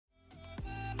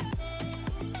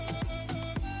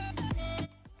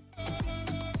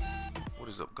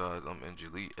What is up, guys? I'm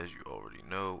Angelite, as you already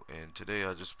know, and today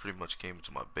I just pretty much came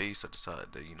into my base. I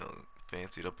decided to,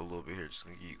 fancy it up a little bit here. Just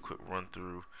gonna give you a quick run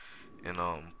through, and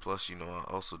plus, I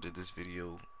also did this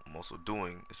video. I'm also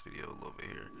doing this video a little bit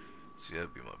here. See,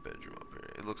 that'd be my bedroom up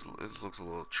here. It looks a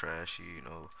little trashy,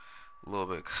 a little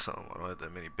bit, cause I don't have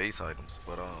that many base items,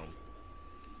 but I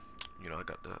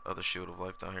got the other shield of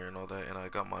life down here and all that, and I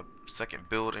got my second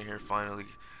build in here finally.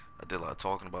 I did a lot of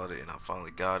talking about it, and I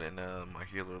finally got it, and my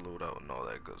healer loadout and all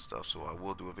that good stuff. So I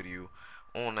will do a video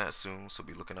on that soon, so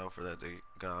be looking out for that day,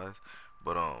 guys.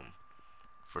 But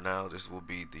for now, this will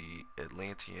be the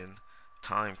Atlantean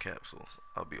time capsules.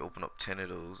 I'll be opening up 10 of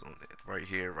those on it right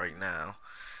here, right now.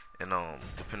 And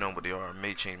depending on what they are, I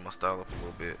may change my style up a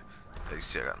little bit. As you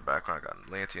see, I got in the background, I got an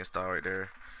Atlantean style right there.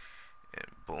 And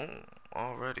boom,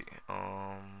 already.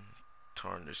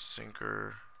 Tarnish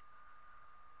sinker,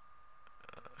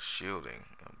 shielding.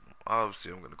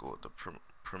 Obviously, I'm gonna go with the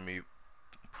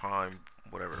prime,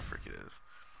 whatever the frick it is.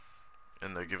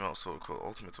 And they're giving out Soul Code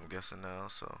Ultimates, I'm guessing now.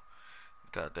 So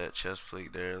got that chest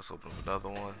plate there. Let's open up another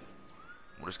one.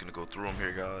 We're just gonna go through them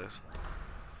here, guys.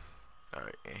 All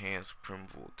right, enhanced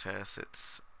primeval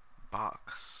tacits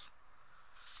box.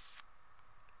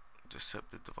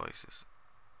 Deceptive devices.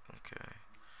 Okay.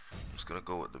 I'm just gonna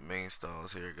go with the main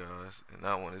styles here, guys, and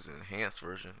that one is an enhanced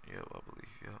version. Yep, I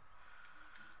believe. Yep.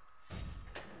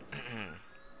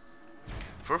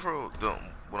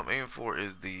 What I'm aiming for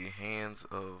is the hands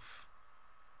of.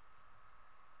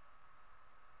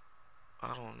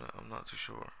 I don't know. I'm not too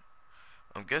sure.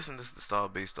 I'm guessing this is the style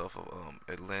based off of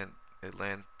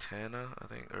Atlantana, I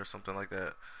think, or something like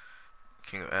that.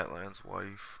 King of Atlan's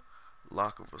wife,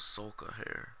 lock of Ahsoka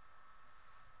hair,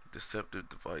 deceptive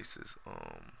devices.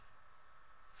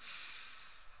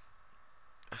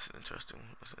 That's an interesting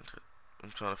one. I'm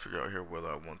trying to figure out here whether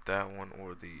I want that one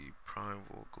or the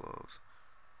primeval gloves.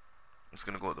 I'm just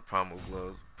gonna go with the primeval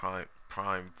gloves,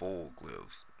 primeval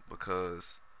gloves,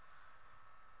 because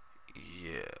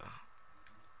yeah,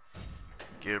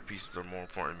 gear pieces are more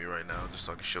important to me right now, just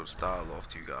so I can show the style off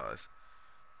to you guys.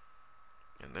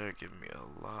 And they're giving me a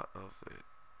lot of it,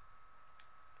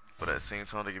 but at the same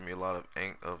time they give me a lot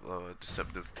of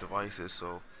deceptive devices.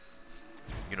 So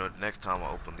the next time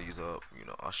I open these up,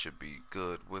 I should be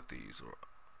good with these. Or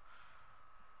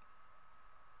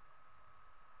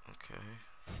okay,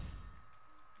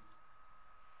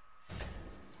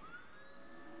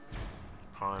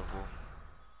 primeval,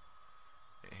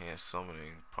 enhanced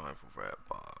summoning, primeval rat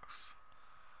box.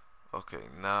 Okay,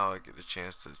 now I get a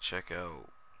chance to check out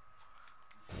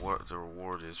what the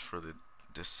reward is for the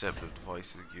deceptive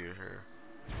devices gear here.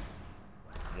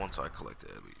 Once I collect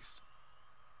it, at least.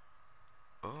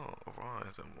 Oh,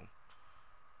 Orion's emblem.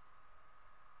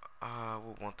 I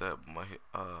would want that, but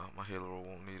my halo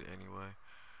won't need it anyway.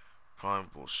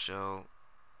 Primeval shell.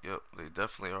 Yep, they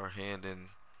definitely are handing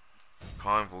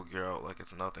primeval gear out like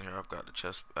it's nothing here. I've got the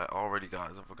chest already,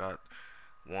 guys. I forgot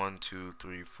 1, 2,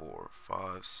 3, 4,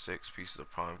 5, 6 pieces of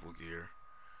primeval gear.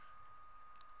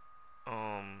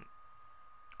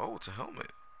 Oh, it's a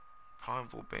helmet.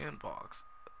 Primeval band box.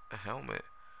 A helmet.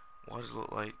 Why does it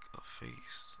look like a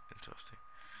face? Interesting.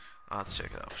 I'll have to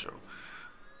check it out for sure.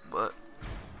 But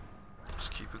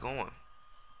just keep it going.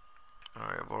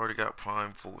 Alright, I've already got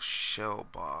primeval shell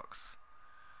box.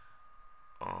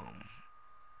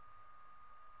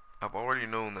 I've already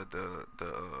known that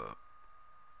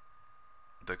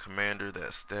the commander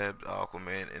that stabbed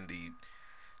Aquaman in the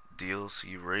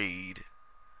DLC raid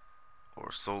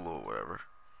or solo or whatever,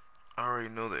 I already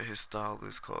know that his style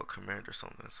is called Commander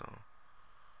something. So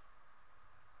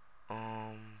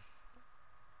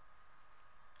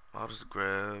I'll just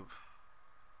grab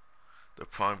the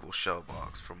primeval shell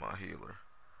box for my healer.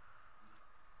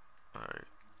 Alright,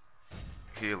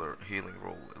 healing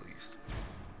roll at least.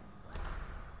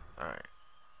 Alright,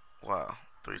 wow,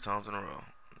 3 times in a row.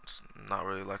 It's not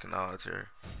really like an odds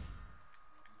here.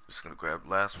 Just gonna grab the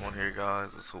last one here,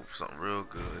 guys. Let's hope for something real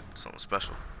good, something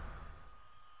special.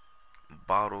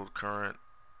 Bottled current.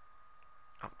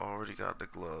 I've already got the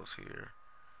gloves here.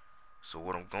 So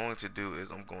what I'm going to do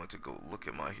is I'm going to go look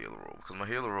at my healer roll, because my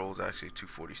healer roll is actually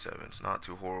 247. It's not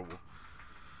too horrible.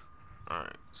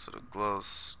 Alright, so the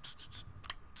gloves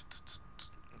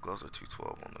are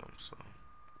 212 on them. So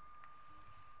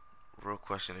real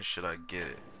question is, should I get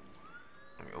it?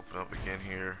 Let me open up again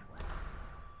here.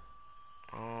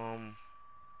 I'm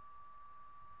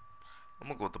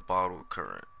gonna go with the bottled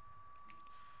current,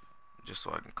 just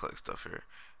so I can collect stuff here.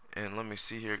 And let me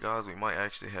see here, guys. We might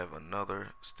actually have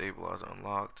another stabilizer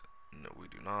unlocked. No, we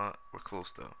do not. We're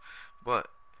close though. But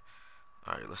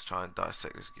alright, let's try and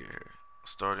dissect this gear here.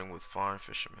 Starting with Fine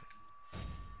Fisherman.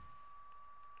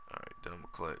 Alright, then I'm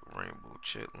gonna collect rainbow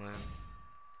chitlin,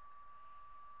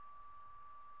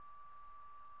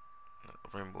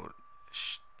 rainbow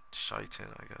chitin,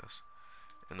 I guess.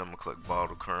 And I'm gonna collect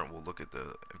bottle current. We'll look at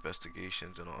the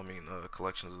investigations and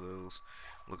collections of those.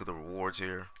 Look at the rewards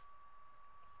here.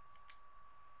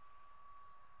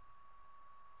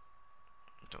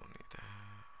 Don't need that.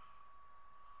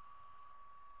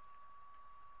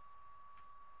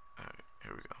 Alright,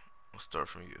 here we go. Let's start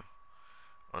from you.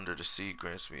 Under the Sea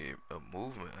grants me a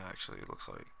movement, actually, it looks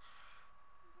like.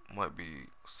 Might be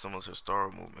similar to Star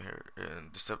movement here.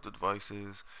 And deceptive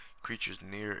devices, creatures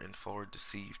near and far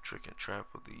deceive, trick, and trap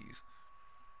with these.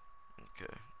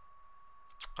 Okay.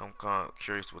 I'm kind of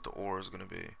curious what the ore is going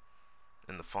to be.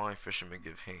 And the fine fishermen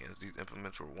give hands. These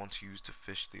implements were once used to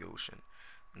fish the ocean.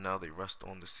 Now they rest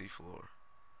on the seafloor.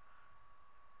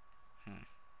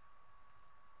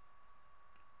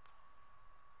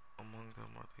 Among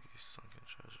them are these sunken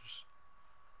treasures.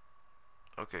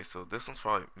 Okay, so this one's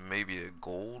probably maybe a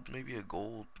gold, a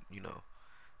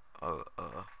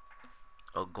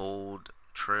a gold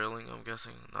trailing. I'm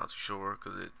guessing, not too sure,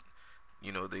 because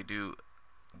they do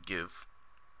give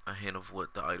a hint of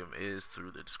what the item is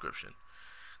through the description.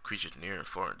 Creatures near and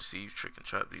far and deceive, trick, and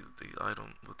trap these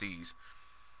items with these.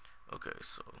 Okay,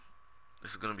 so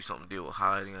this is gonna be something to deal with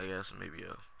hiding, I guess, maybe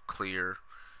a clear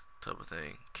type of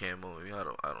thing, camo. Maybe I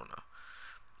don't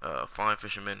know. Fine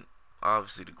fisherman.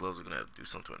 Obviously, the gloves are gonna have to do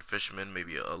something with the fisherman.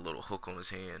 Maybe a little hook on his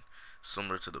hand,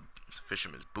 similar to the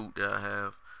fisherman's boot that I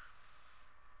have.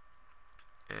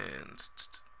 And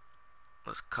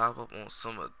let's cop up on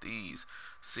some of these.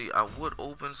 See, I would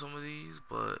open some of these,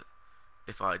 but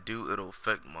if I do, it'll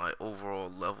affect my overall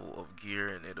level of gear,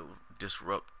 and it'll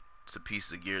disrupt the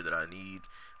pieces of gear that I need.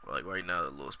 Like right now,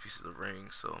 the lowest pieces of ring.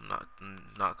 So I'm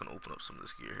not gonna open up some of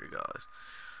this gear here, guys.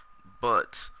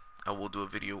 But I will do a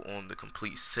video on the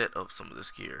complete set of some of this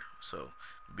gear, so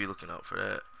be looking out for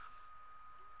that.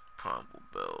 Primeval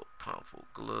belt, primeval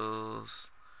gloves,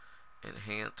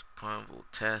 enhanced primeval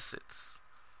tassets.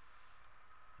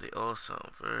 They all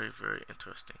sound very, very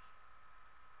interesting.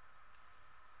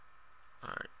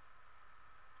 Alright,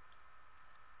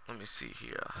 let me see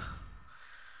here.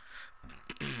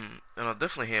 And I'll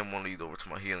definitely hand one of these over to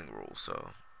my healing roll,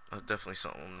 so that's definitely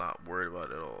something I'm not worried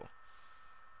about at all.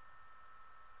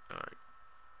 Alright,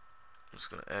 I'm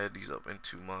just gonna add these up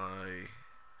into my...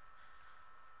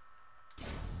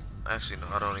 Actually, no,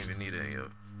 I don't even need any of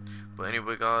it. But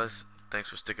anyway, guys, thanks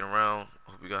for sticking around.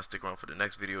 Hope you guys stick around for the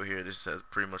next video here. This has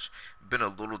pretty much been a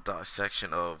little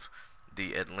dissection of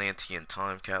the Atlantean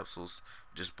time capsules.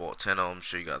 Just bought 10 of them.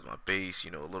 Show you guys my base, a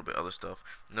little bit other stuff.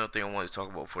 Another thing I wanted to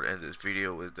talk about before the end of this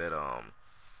video is that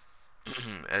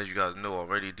as you guys know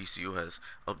already, DCUO has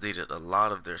updated a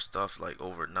lot of their stuff, like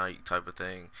overnight type of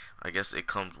thing. I guess it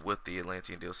comes with the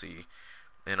Atlantean DLC.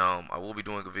 And I will be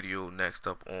doing a video next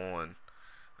up on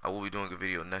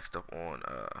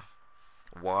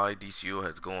why DCUO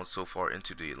has gone so far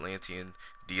into the Atlantean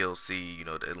DLC.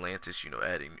 The Atlantis,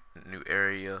 adding new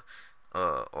area,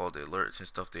 all the alerts and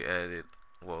stuff they added.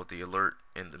 Well, the alert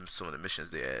and some of the missions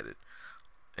they added,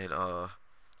 and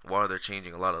why they're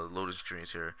changing a lot of the loading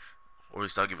screens here, or at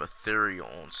least I'll give a theory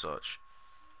on such.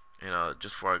 And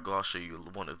just before I go, I'll show you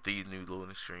one of these new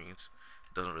loading screens.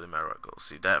 Doesn't really matter where I go.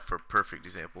 See that for a perfect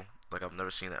example. Like I've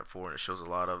never seen that before, and it shows a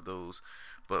lot of those.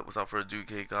 But without further ado,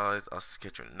 okay, guys, I'll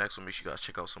catch you in the next one. Make sure you guys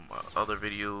check out some of my other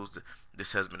videos.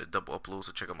 This has been a double upload,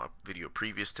 so check out my video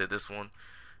previous to this one.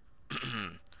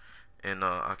 And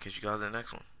I'll catch you guys in the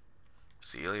next one.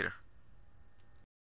 See you later.